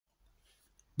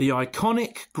The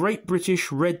iconic Great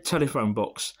British red telephone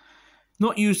box.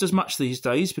 Not used as much these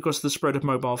days because of the spread of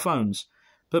mobile phones,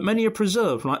 but many are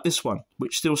preserved like this one,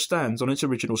 which still stands on its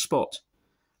original spot.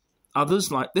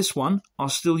 Others, like this one, are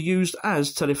still used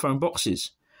as telephone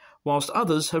boxes, whilst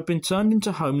others have been turned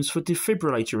into homes for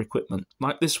defibrillator equipment,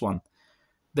 like this one.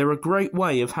 They're a great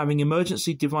way of having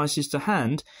emergency devices to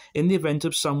hand in the event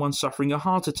of someone suffering a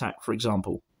heart attack, for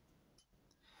example.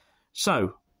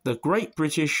 So, the Great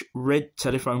British red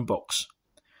telephone box.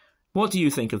 What do you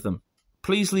think of them?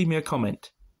 Please leave me a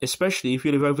comment, especially if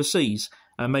you live overseas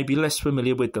and may be less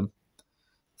familiar with them.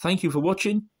 Thank you for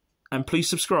watching, and please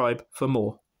subscribe for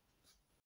more.